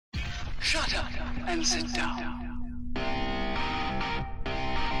Shut up and sit down.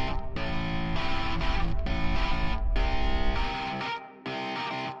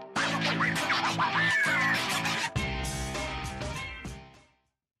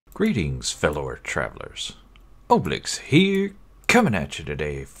 Greetings, fellow Earth travelers. Oblyx here, coming at you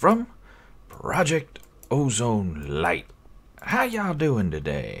today from Project Ozone Light. How y'all doing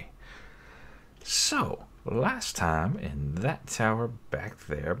today? So, last time in that tower back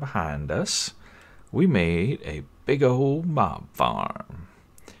there behind us, we made a big old mob farm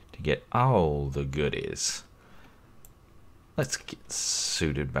to get all the goodies. Let's get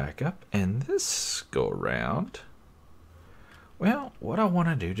suited back up, and this go around. Well, what I want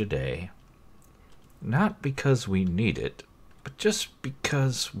to do today, not because we need it, but just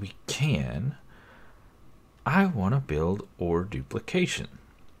because we can, I want to build ore duplication.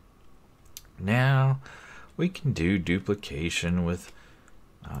 Now, we can do duplication with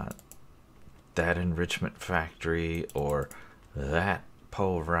that enrichment factory, or that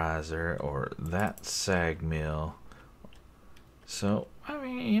pulverizer, or that sag mill. So, I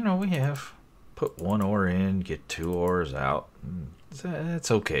mean, you know, we have put one ore in, get two ores out.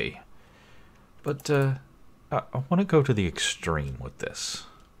 That's okay. But I want to go to the extreme with this.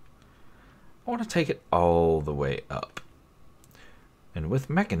 I want to take it all the way up. And with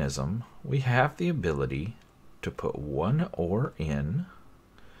Mekanism, we have the ability to put one ore in.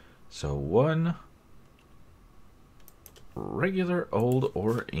 So one regular old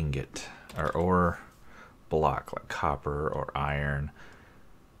ore ingot, or ore block, like copper or iron,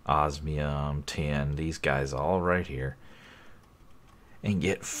 osmium, tin, these guys all right here, and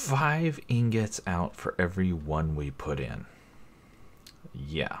get 5 ingots out for every one we put in.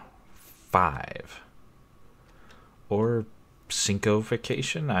 Yeah, 5. Or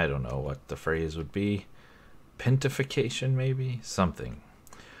cincofication, I don't know what the phrase would be. Pentification, maybe? Something.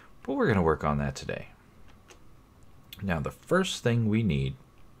 But we're going to work on that today. Now, the first thing we need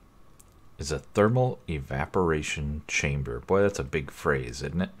is a thermal evaporation chamber. Boy, that's a big phrase,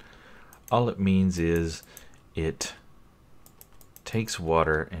 isn't it? All it means is it takes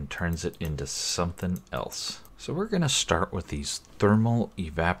water and turns it into something else. So we're going to start with these thermal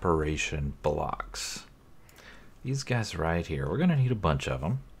evaporation blocks. These guys right here, we're going to need a bunch of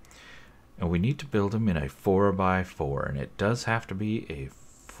them. And we need to build them in a 4x4. And it does have to be a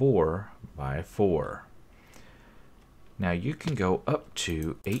 4x4. Now you can go up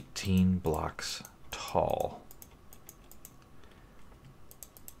to 18 blocks tall.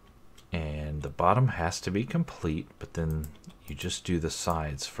 And the bottom has to be complete, but then you just do the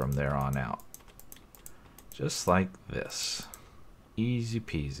sides from there on out. Just like this. Easy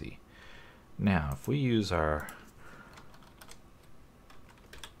peasy. Now if we use our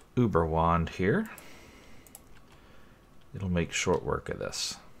Uber wand here, it'll make short work of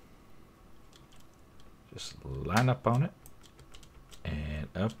this. Just line up on it, and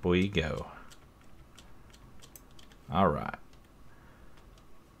up we go. Alright.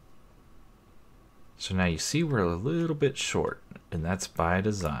 So now you see we're a little bit short, and that's by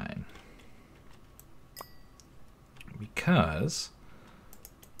design. Because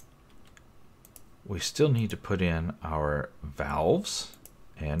we still need to put in our valves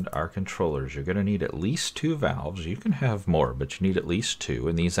and our controllers. You're going to need at least 2 valves. You can have more, but you need at least 2,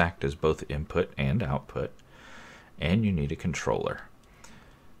 and these act as both input and output. And you need a controller.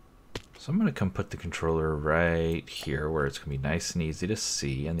 So I'm going to come put the controller right here where it's going to be nice and easy to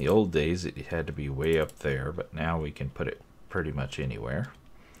see. In the old days it had to be way up there, but now we can put it pretty much anywhere.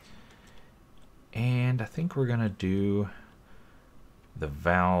 And I think we're going to do the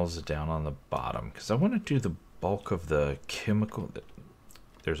valves down on the bottom, because I want to do the bulk of the chemical.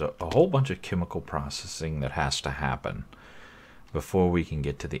 There's a whole bunch of chemical processing that has to happen before we can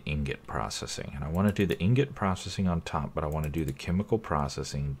get to the ingot processing. And I want to do the ingot processing on top, but I want to do the chemical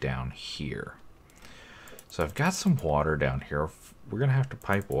processing down here. So I've got some water down here. We're going to have to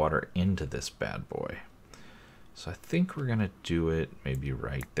pipe water into this bad boy. So I think we're going to do it maybe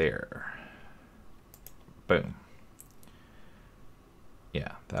right there. Boom.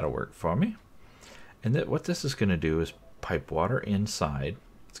 Yeah, that'll work for me. And what this is going to do is pipe water inside.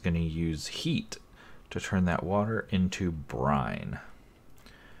 It's going to use heat to turn that water into brine.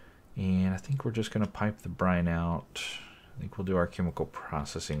 And I think we're just going to pipe the brine out. I think we'll do our chemical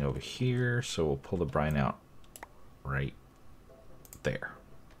processing over here. So we'll pull the brine out right there.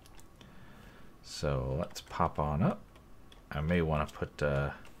 So let's pop on up. I may want to put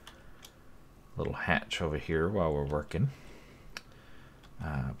a little hatch over here while we're working.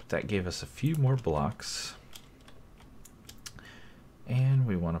 But that gave us a few more blocks. And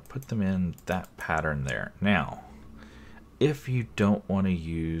we want to put them in that pattern there. Now, if you don't want to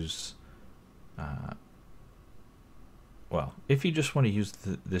use well, if you just want to use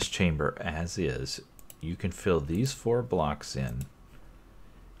this chamber as is, you can fill these 4 blocks in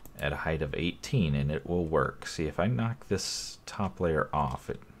at a height of 18 and it will work. See, if I knock this top layer off,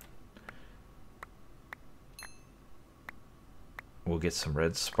 we'll get some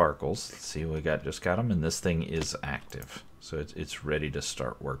red sparkles. Let's see, we just got them, and this thing is active, so it's ready to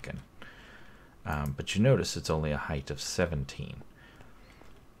start working. But you notice it's only a height of 17.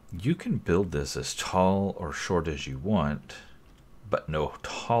 You can build this as tall or short as you want, but no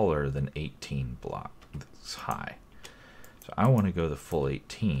taller than 18 blocks high. So I want to go the full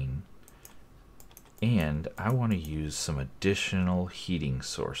 18, and I want to use some additional heating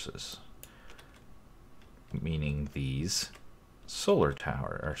sources, meaning these solar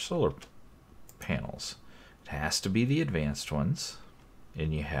panels. It has to be the advanced ones,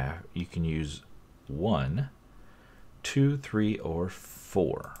 and you can use 1, 2, 3, or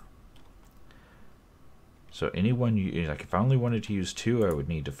 4. So anyone like, if I only wanted to use 2, I would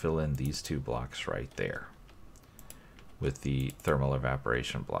need to fill in these 2 blocks right there with the thermal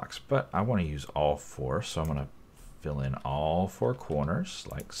evaporation blocks. But I want to use all 4, so I'm going to fill in all 4 corners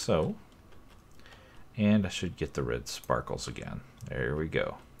like so. And I should get the red sparkles again. There we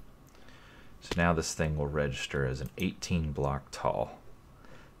go. So now this thing will register as an 18 block tall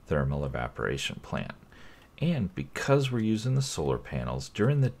thermal evaporation plant. And because we're using the solar panels,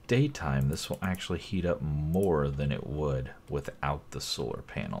 during the daytime this will actually heat up more than it would without the solar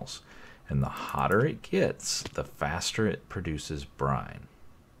panels. And the hotter it gets, the faster it produces brine.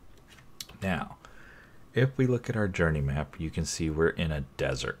 Now, if we look at our journey map, you can see we're in a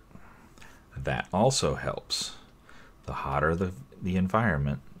desert. That also helps. The hotter the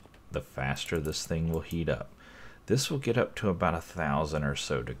environment, the faster this thing will heat up. This will get up to about 1,000 or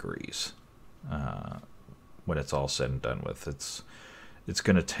so degrees when it's all said and done with. It's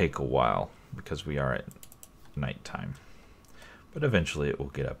going to take a while because we are at nighttime, but eventually it will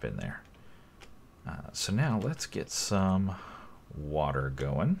get up in there. So now let's get some water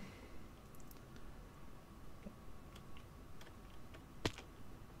going.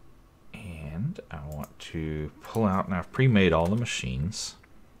 And I want to pull out, and I've pre-made all the machines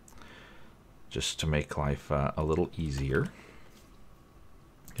just to make life a little easier,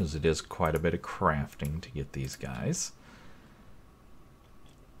 because it is quite a bit of crafting to get these guys.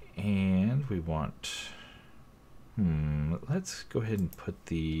 And we want, let's go ahead and put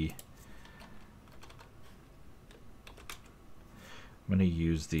I'm going to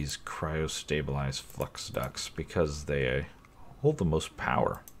use these cryo-stabilized flux ducts because they hold the most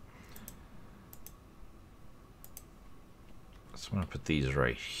power. So I'm going to put these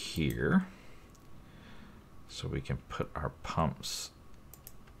right here so we can put our pumps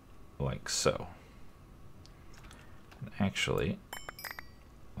like so. And actually,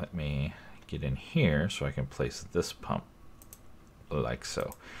 let me get in here so I can place this pump like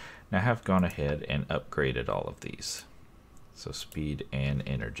so. Now I have gone ahead and upgraded all of these. So speed and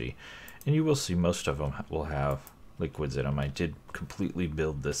energy. And you will see most of them will have liquids in them. I did completely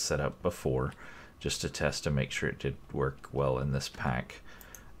build this setup before just to test to make sure it did work well in this pack.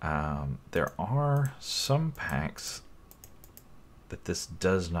 There are some packs that this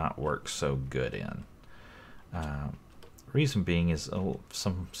does not work so good in. Reason being is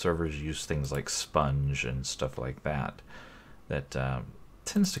some servers use things like sponge and stuff like that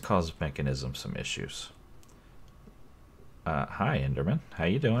tends to cause Mekanism some issues. Hi Enderman, how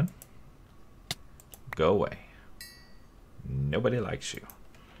you doing? Go away. Nobody likes you.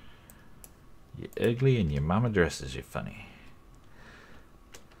 You're ugly and your mama dresses you funny.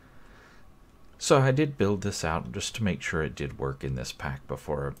 So I did build this out just to make sure it did work in this pack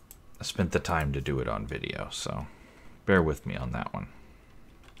before I spent the time to do it on video, so bear with me on that one.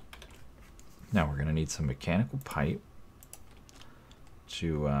 Now we're going to need some mechanical pipe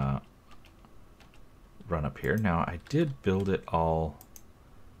to run up here. Now I did build it all,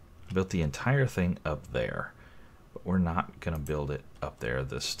 built the entire thing up there, but we're not going to build it up there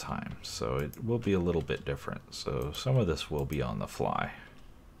this time, so it will be a little bit different. So some of this will be on the fly.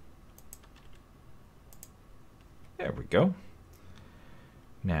 There we go.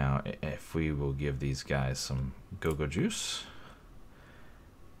 Now if we will give these guys some go-go juice,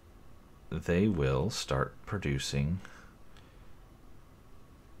 they will start producing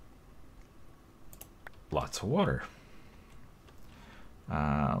lots of water.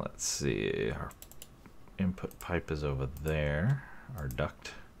 Let's see, our input pipe is over there, our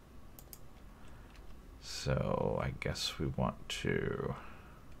duct. So I guess we want to...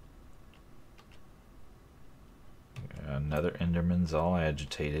 Another Enderman's all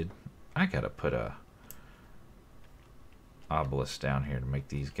agitated. I gotta put a Oblyx down here to make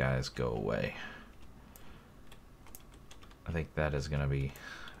these guys go away. I think that is going to be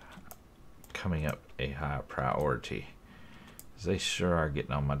coming up a high priority, because they sure are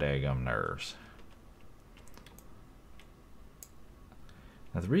getting on my daggum nerves.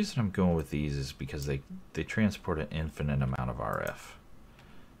 Now the reason I'm going with these is because they transport an infinite amount of RF.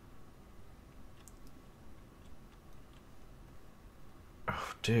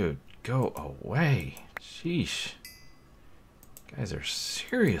 Oh, dude, go away. Sheesh. Guys are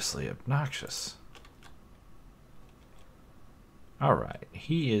seriously obnoxious. Alright,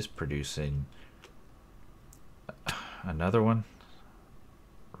 he is producing another one?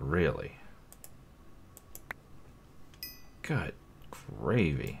 Really? Good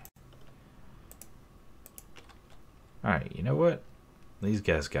gravy. Alright, you know what? These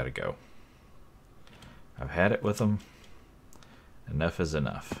guys gotta go. I've had it with them. Enough is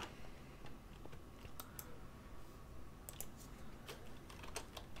enough.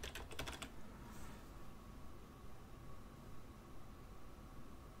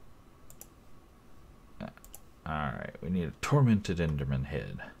 Alright, we need a tormented Enderman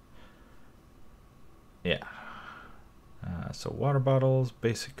head. Yeah. So water bottles,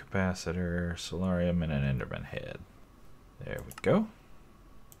 basic capacitor, solarium, and an Enderman head. There we go.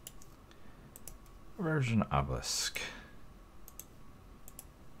 Version Oblyx.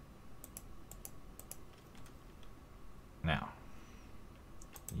 Now,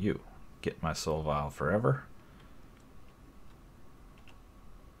 you get my soul vial forever.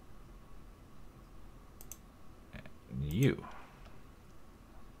 And you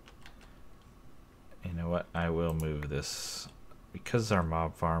know what? I will move this, because our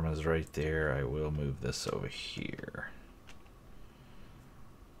mob farm is right there. I will move this over here,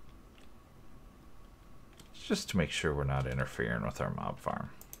 just to make sure we're not interfering with our mob farm.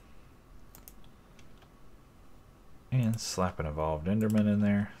 And slap an evolved Enderman in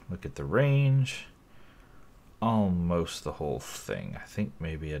there. Look at the range. Almost the whole thing. I think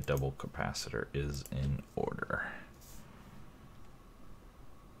maybe a double capacitor is in order.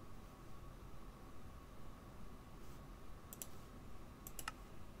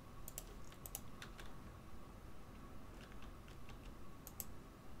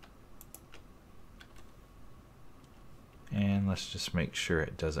 And let's just make sure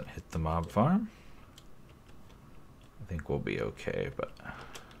it doesn't hit the mob farm. I think we'll be okay, but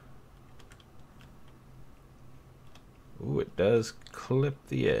ooh, it does clip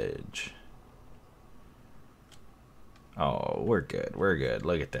the edge. Oh, we're good. We're good.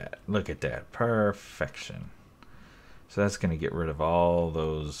 Look at that. Look at that. Perfection. So that's going to get rid of all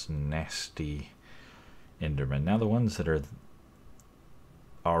those nasty Endermen. Now the ones that are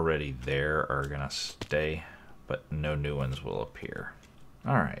already there are going to stay, but no new ones will appear.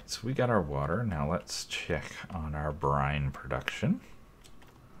 Alright, so we got our water. Now let's check on our brine production.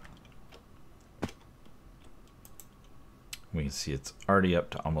 We can see it's already up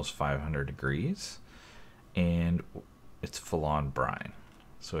to almost 500 degrees, and it's full on brine.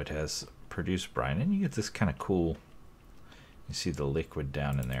 So it has produced brine, and you get this kind of cool, you see the liquid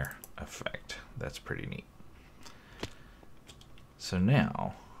down in there effect. That's pretty neat. So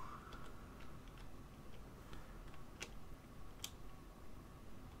now,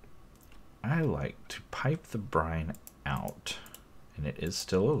 I like to pipe the brine out, and it is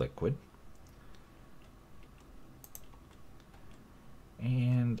still a liquid.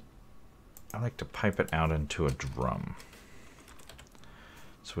 And I like to pipe it out into a drum,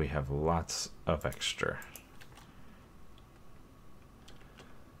 so we have lots of extra.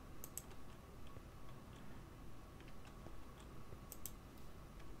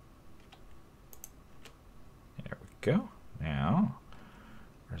 There we go. Now,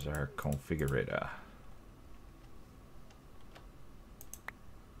 where's our configurator?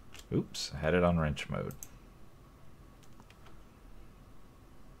 Oops, I had it on wrench mode.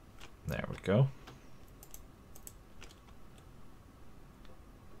 There we go.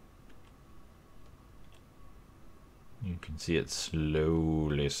 You can see it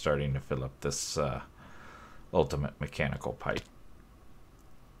slowly starting to fill up this ultimate mechanical pipe.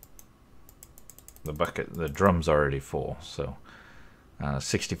 The bucket, the drum's already full, so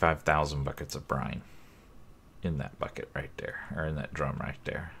 65,000 buckets of brine in that bucket right there, or in that drum right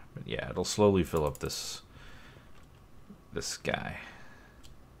there. But yeah, it'll slowly fill up this guy.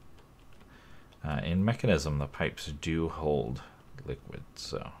 In Mekanism, the pipes do hold liquid,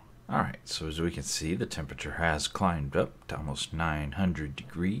 so. Alright, so as we can see, the temperature has climbed up to almost 900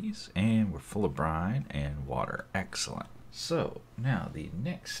 degrees, and we're full of brine and water. Excellent. So, now the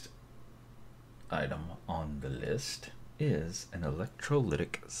next item on the list is an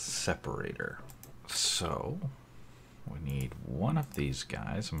electrolytic separator. So, We need one of these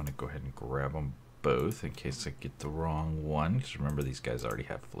guys. I'm going to go ahead and grab them both in case I get the wrong one, because remember these guys already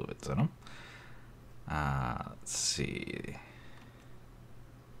have fluids in them. Let's see.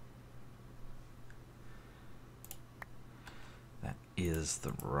 That is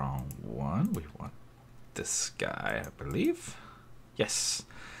the wrong one. We want this guy, I believe. Yes.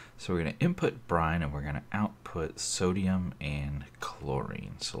 So we're going to input brine and we're going to output sodium and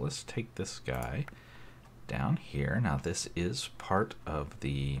chlorine. So let's take this guy down here. Now this is part of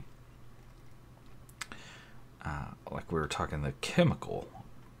the, like we were talking, the chemical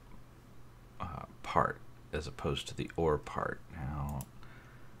part as opposed to the ore part. Now,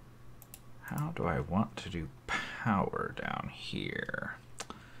 how do I want to do power down here?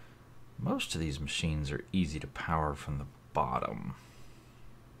 Most of these machines are easy to power from the bottom.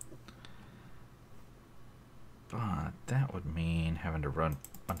 But that would mean having to run a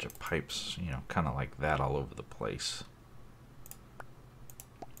bunch of pipes, you know, kind of like that all over the place. I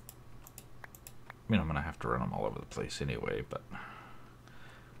mean, I'm going to have to run them all over the place anyway, but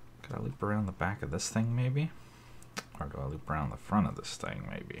could I loop around the back of this thing maybe? Or do I loop around the front of this thing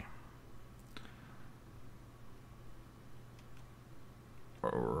maybe?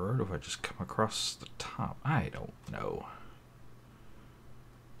 Or do I just come across the top? I don't know.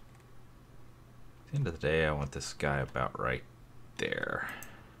 At the end of the day, I want this guy about right there.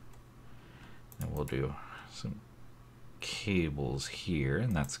 And we'll do some cables here,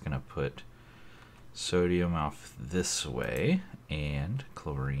 and that's going to put sodium off this way and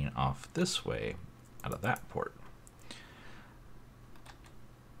chlorine off this way out of that port.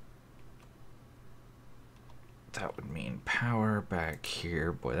 That would mean power back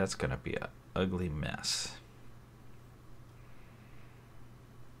here. Boy, that's going to be an ugly mess.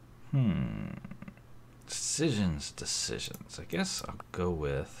 Decisions. I guess I'll go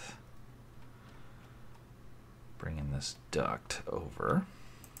with bringing this duct over.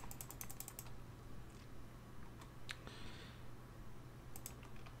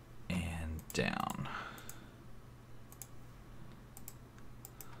 And down.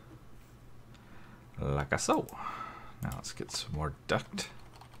 Like so. Now let's get some more duct.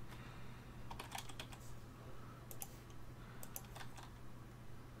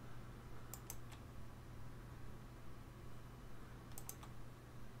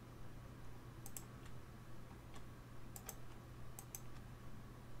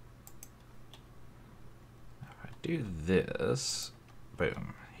 If I do this,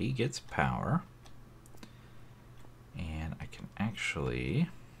 boom, he gets power. And I can actually,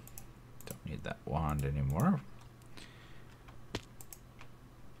 don't need that wand anymore.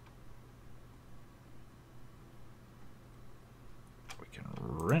 We can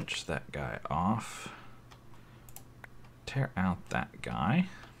wrench that guy off, tear out that guy,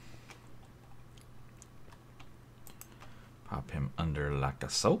 pop him under like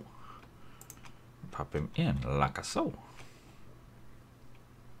so, pop him in like so.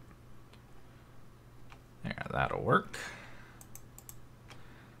 There, that'll work.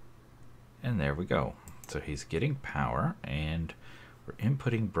 And there we go. So he's getting power, and we're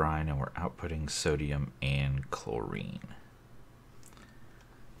inputting brine, and we're outputting sodium and chlorine.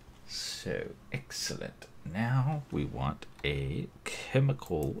 So, excellent. Now we want a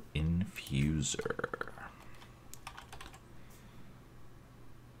chemical infuser.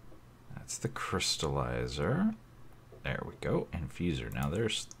 That's the crystallizer. There we go, infuser. Now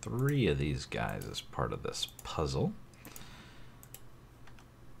there's 3 of these guys as part of this puzzle.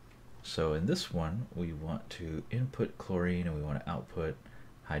 So in this one, we want to input chlorine and we want to output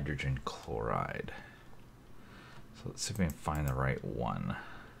hydrogen chloride. So let's see if we can find the right one.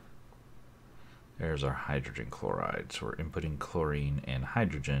 There's our hydrogen chloride. So we're inputting chlorine and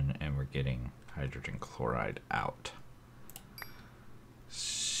hydrogen, and we're getting hydrogen chloride out.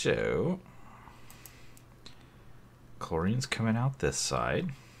 So chlorine's coming out this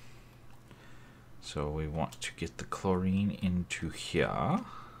side. So we want to get the chlorine into here. I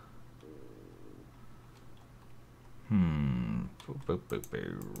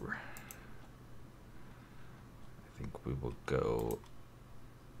think we will go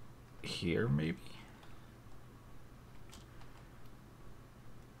here maybe.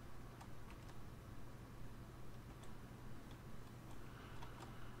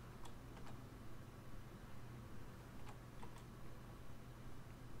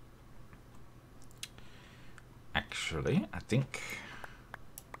 Actually, I think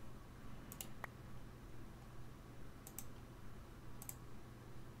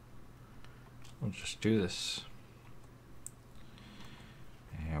we'll just do this.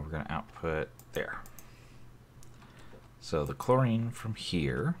 And we're going to output there. So the chlorine from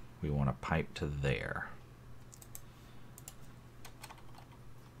here, we want to pipe to there.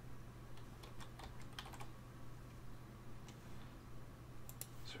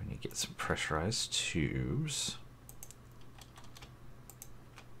 get some pressurized tubes.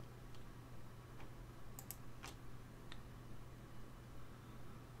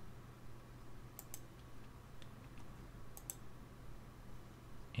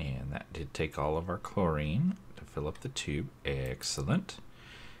 And that did take all of our chlorine to fill up the tube. Excellent.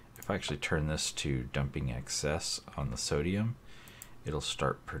 If I actually turn this to dumping excess on the sodium, it'll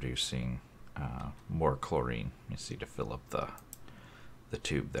start producing more chlorine. You see, to fill up the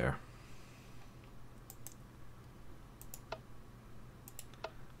tube there.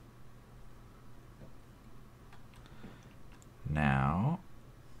 Now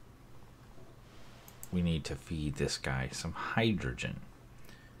we need to feed this guy some hydrogen.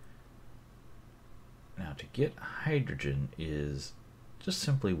 Now, to get hydrogen is just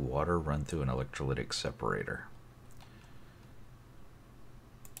simply water run through an electrolytic separator.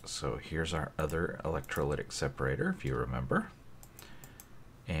 So here's our other electrolytic separator, if you remember.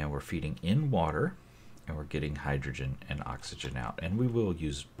 And we're feeding in water, and we're getting hydrogen and oxygen out. And we will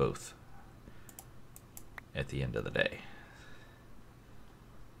use both at the end of the day.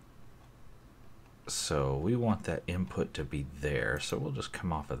 So we want that input to be there, so we'll just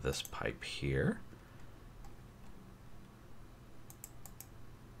come off of this pipe here.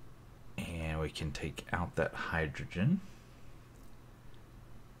 And we can take out that hydrogen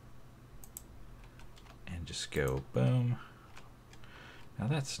and just go boom. Now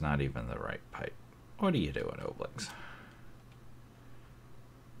that's not even the right pipe. What are you doing, Oblyx?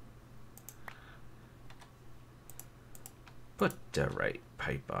 Put the right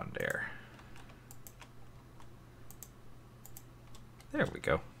pipe on there. There we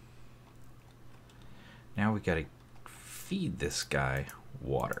go. Now we got to feed this guy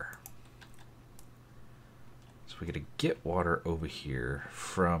water. So we got to get water over here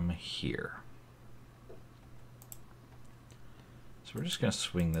from here. So we're just going to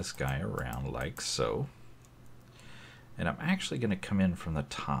swing this guy around like so. And I'm actually going to come in from the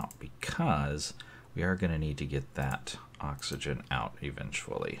top because we are going to need to get that oxygen out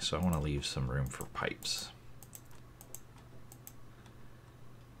eventually. So I want to leave some room for pipes.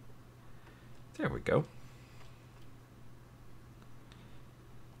 There we go.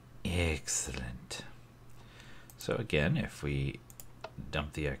 Excellent. So again, if we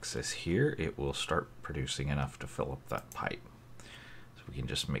dump the excess here, it will start producing enough to fill up that pipe. So we can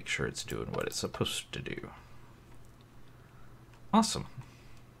just make sure it's doing what it's supposed to do. Awesome.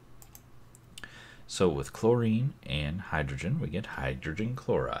 So with chlorine and hydrogen, we get hydrogen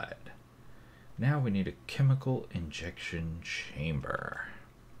chloride. Now we need a chemical injection chamber.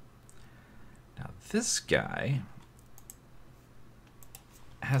 Now this guy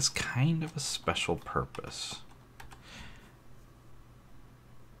has kind of a special purpose.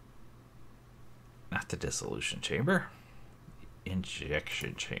 Not the dissolution chamber, the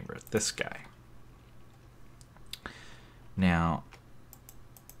injection chamber, this guy. Now,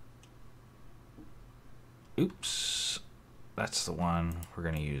 oops, that's the one we're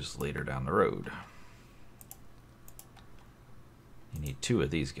going to use later down the road. You need two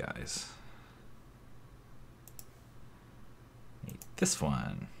of these guys. Need this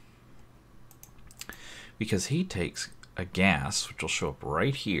one. Because he takes a gas, which will show up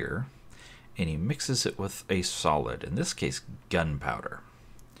right here, and he mixes it with a solid, in this case gunpowder,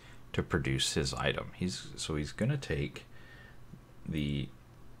 to produce his item. So he's going to take the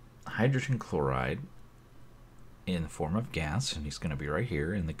hydrogen chloride in the form of gas, and he's going to be right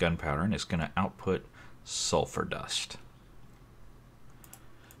here in the gunpowder, and it's going to output sulfur dust.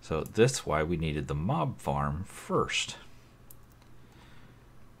 So that's why we needed the mob farm first.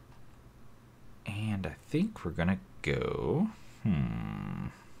 And I think we're going to go,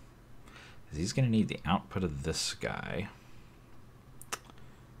 he's going to need the output of this guy.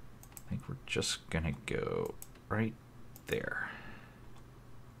 I think we're just going to go right there.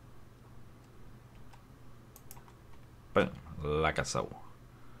 Boom, like so.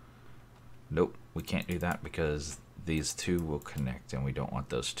 Nope, we can't do that because these two will connect and we don't want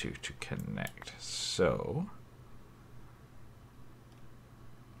those two to connect. So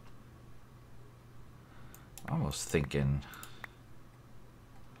I'm almost thinking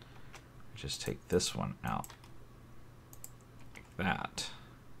just take this one out like that,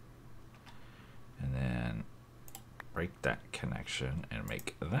 and then break that connection and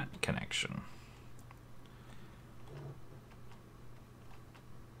make that connection.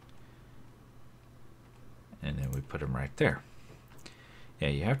 And then we put them right there. Yeah,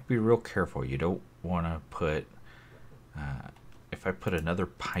 you have to be real careful. You don't want to put, if I put another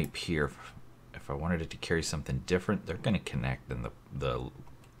pipe here, if I wanted it to carry something different, they're going to connect and the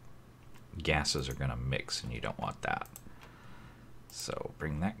gases are going to mix, and you don't want that. So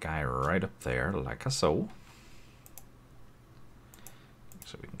bring that guy right up there like so.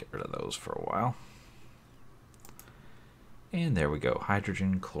 So we can get rid of those for a while. And there we go,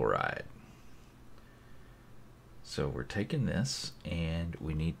 hydrogen chloride. So we're taking this and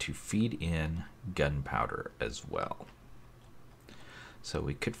we need to feed in gunpowder as well. So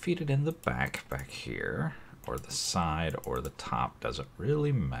we could feed it in the back here, or the side, or the top. Doesn't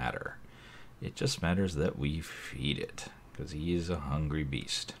really matter. It just matters that we feed it, because he is a hungry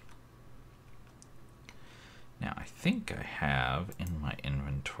beast. Now I think I have in my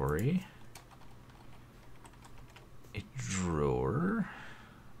inventory a drawer.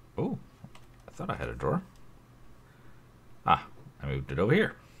 Oh, I thought I had a drawer. Ah, I moved it over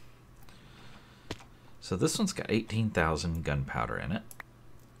here. So this one's got 18,000 gunpowder in it.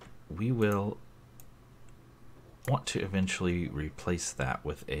 We will want to eventually replace that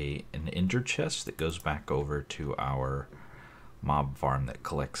with an ender chest that goes back over to our mob farm that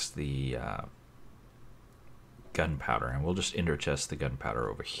collects the gunpowder, and we'll just ender chest the gunpowder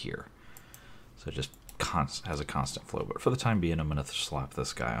over here. So it just has a constant flow. But for the time being, I'm going to slap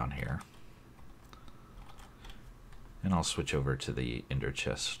this guy on here. And I'll switch over to the ender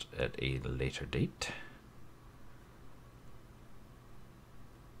chest at a later date.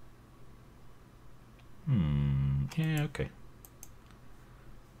 Yeah, okay.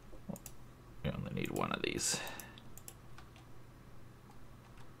 Well, we only need one of these.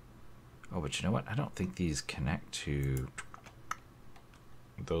 Oh, but you know what? I don't think these connect to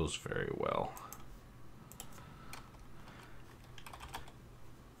those very well.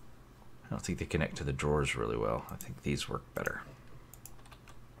 I don't think they connect to the drawers really well. I think these work better.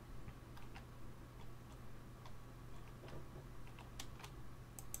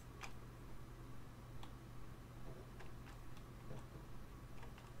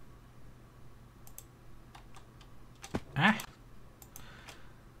 Ah!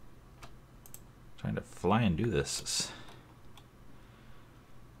 Trying to fly and do this is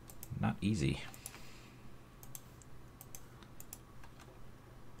not easy.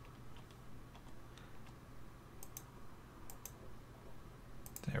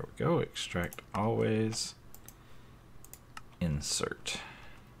 There we go. Extract always. Insert.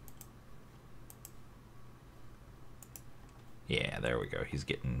 Yeah, there we go. He's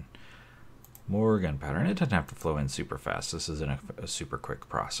getting more gunpowder, and it doesn't have to flow in super fast. This isn't a super quick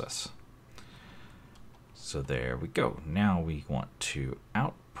process. So there we go. Now we want to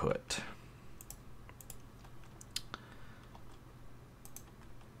output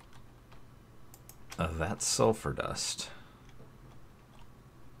that sulfur dust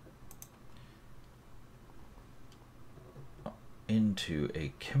into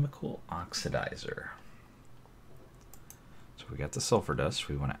a chemical oxidizer. So we got the sulfur dust.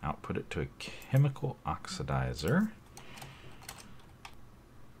 We want to output it to a chemical oxidizer.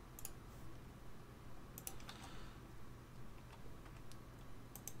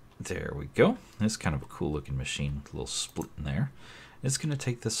 There we go. It's kind of a cool looking machine with a little split in there. It's going to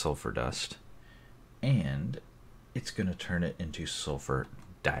take the sulfur dust and it's going to turn it into sulfur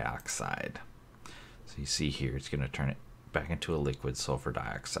dioxide. So you see here, it's going to turn it back into a liquid sulfur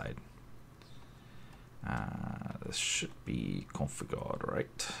dioxide. This should be configured,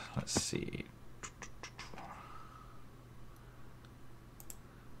 right? Let's see.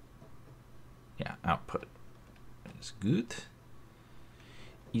 Yeah, output is good.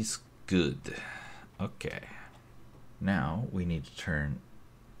 Is good. Okay. Now we need to turn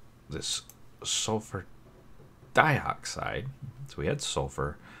this sulfur dioxide. So we had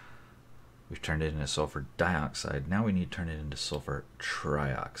sulfur. We've turned it into sulfur dioxide. Now we need to turn it into sulfur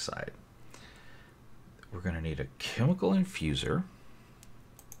trioxide. We're going to need a chemical infuser.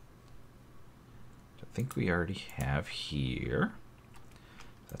 I think we already have here.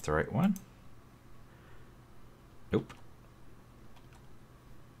 Is that the right one? Nope.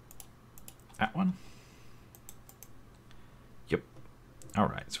 That one? Yep. All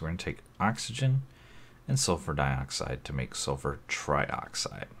right, so we're going to take oxygen and sulfur dioxide to make sulfur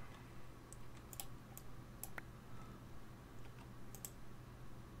trioxide.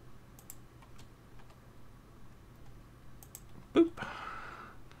 Boop.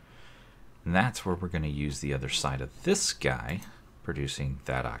 And that's where we're going to use the other side of this guy, producing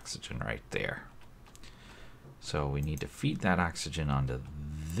that oxygen right there. So we need to feed that oxygen onto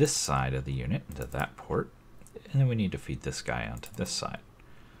this side of the unit, into that port, and then we need to feed this guy onto this side.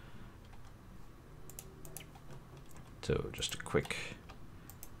 So just a quick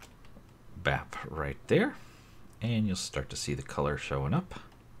bap right there, and you'll start to see the color showing up.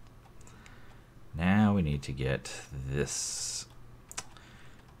 Now we need to get this,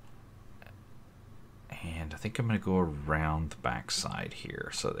 and And I think I'm going to go around the back side here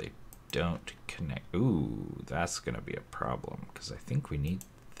so they don't connect. Ooh, that's going to be a problem because I think we need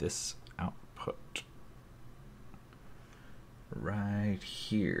this output right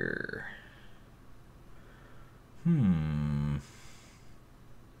here.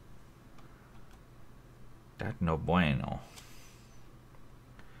 That no bueno.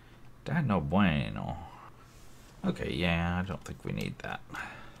 That no bueno. Okay, yeah, I don't think we need that.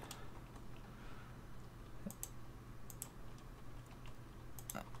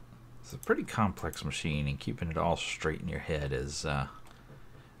 It's a pretty complex machine, and keeping it all straight in your head is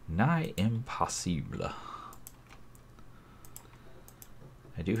nigh impossible.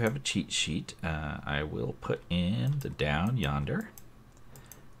 I do have a cheat sheet. I will put in the down yonder.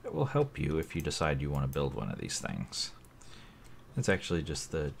 It will help you if you decide you want to build one of these things. It's actually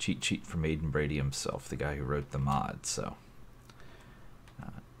just the cheat sheet from Aiden Brady himself, the guy who wrote the mod, so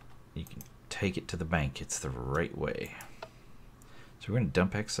you can take it to the bank. It's the right way. So we're going to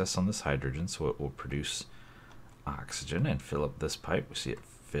dump excess on this hydrogen so it will produce oxygen and fill up this pipe. We see it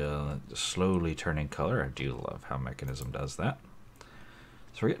slowly turning color. I do love how Mekanism does that.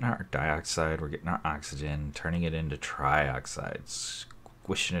 So we're getting our dioxide, we're getting our oxygen, turning it into trioxide,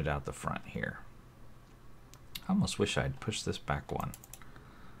 squishing it out the front here. I almost wish I'd push this back one.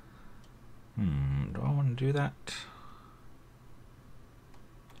 Do I want to do that?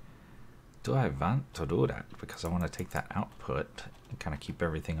 Do I want to do that? Because I want to take that output and kind of keep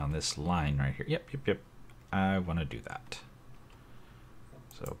everything on this line right here. Yep. I want to do that.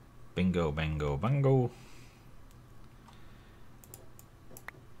 So, bingo, bango, bungo.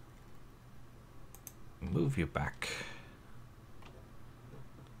 Move you back.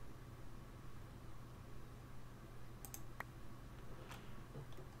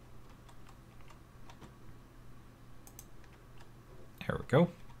 There we go.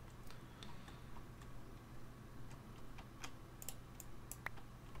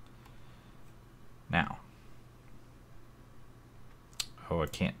 Now. Oh, I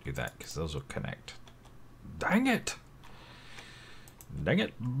can't do that because those will connect. Dang it! Dang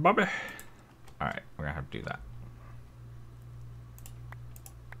it, Bobby! Alright, we're gonna have to do that.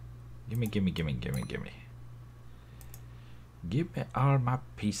 Gimme. Give me all my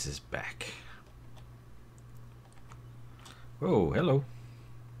pieces back. Whoa, hello.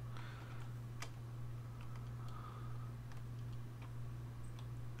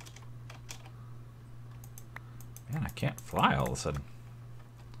 Man, I can't fly all of a sudden.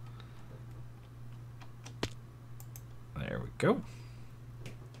 There we go.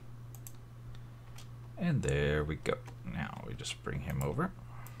 And there we go. Now we just bring him over.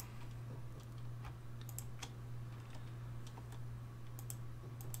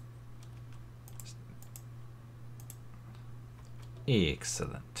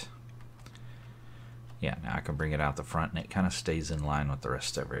 Excellent. Yeah, now I can bring it out the front and it kind of stays in line with the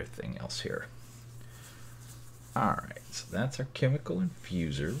rest of everything else here. Alright, so that's our chemical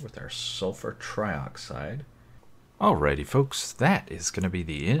infuser with our sulfur trioxide. Alrighty folks, that is going to be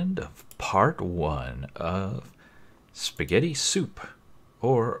the end of part 1 of spaghetti soup,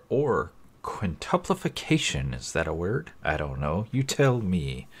 or quintuplication. Is that a word? I don't know. You tell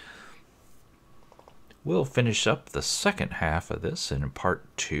me. We'll finish up the second half of this in part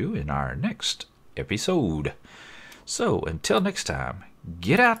 2 in our next episode. So until next time,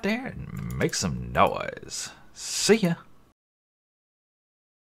 get out there and make some noise. See ya.